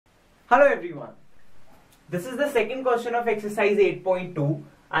Hello everyone. This is the second question of exercise 8.2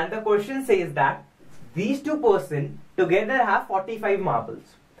 and the question says that these two persons together have 45 marbles.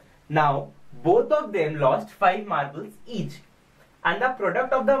 Now both of them lost 5 marbles each and the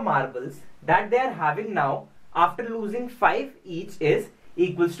product of the marbles that they are having now after losing 5 each is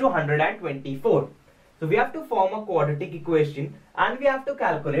equals to 124. So we have to form a quadratic equation and we have to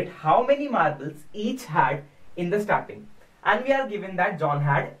calculate how many marbles each had in the starting, and we are given that John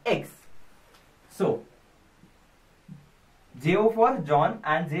had X. So Jo for John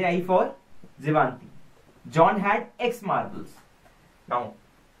and Ji for Jivanti. John had X marbles. Now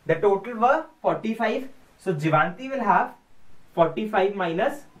the total were 45. So Jivanti will have 45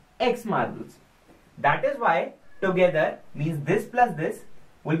 minus X marbles. That is why together means this plus this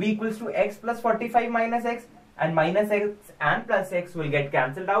will be equals to X plus 45 minus X, and minus X and plus X will get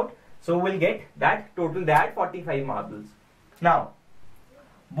cancelled out. So we'll get that total they had 45 marbles. Now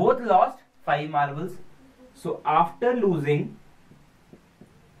both lost 5 marbles. So after losing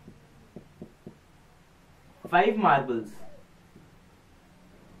 5 marbles,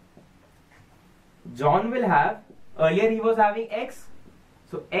 John will have, earlier he was having X,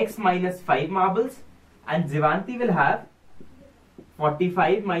 so X minus 5 marbles, and Jivanti will have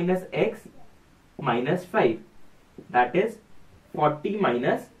 45 minus X minus 5, that is 40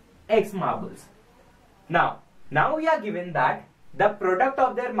 minus X marbles. Now we are given that the product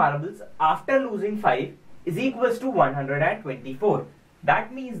of their marbles after losing 5 is equals to 124.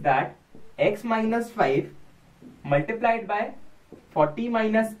 That means that X minus 5 multiplied by 40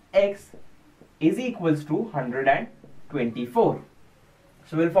 minus X is equals to 124.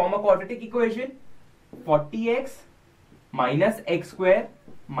 So we'll form a quadratic equation. 40x minus x square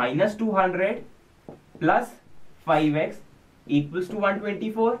minus 200 plus 5x equals to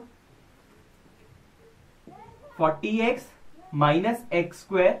 124. 40x minus x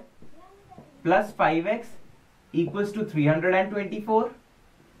square plus 5x equals to 324.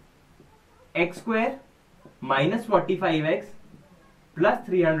 X square minus 45x plus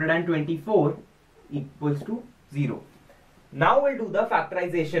 324 equals to 0. Now we'll do the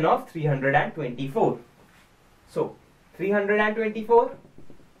factorization of 324. So 324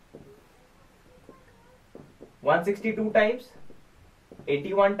 162 times,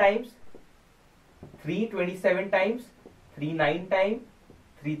 81 times, 327 times, 39 times,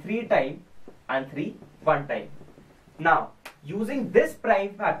 33 times, and 31 time. Now using this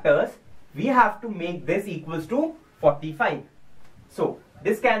prime factors we have to make this equals to 45. So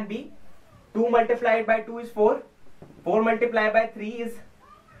this can be 2 multiplied by 2 is 4, 4 multiplied by 3 is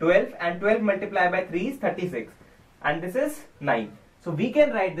 12, and 12 multiplied by 3 is 36, and this is 9. So we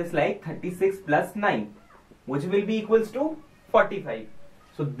can write this like 36 plus 9, which will be equals to 45.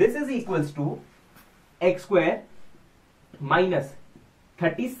 So this is equals to x square minus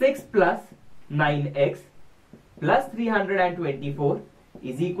 36 plus 9x plus 324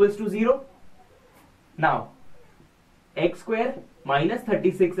 is equals to 0. Now x square minus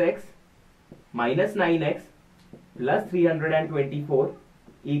 36x minus 9x plus 324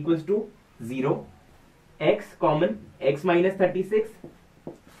 equals to 0. X common, x minus 36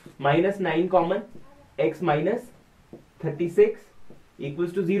 minus 9 common, x minus 36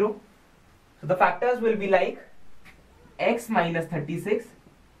 equals to 0. So the factors will be like x minus 36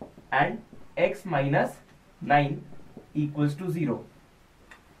 and x minus 9 equals to 0.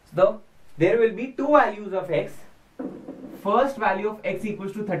 So there will be two values of x. First value of x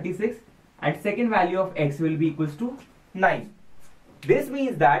equals to 36 and second value of x will be equals to 9. This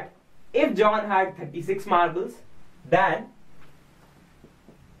means that if John had 36 marbles, then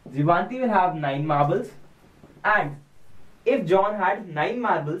Jivanti will have 9 marbles, and if John had 9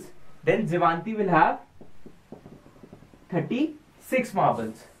 marbles, then Jivanti will have 36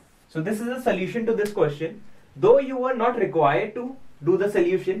 marbles. So this is a solution to this question. Though you were not required to do the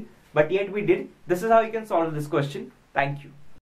solution, but yet we did. This is how you can solve this question. Thank you.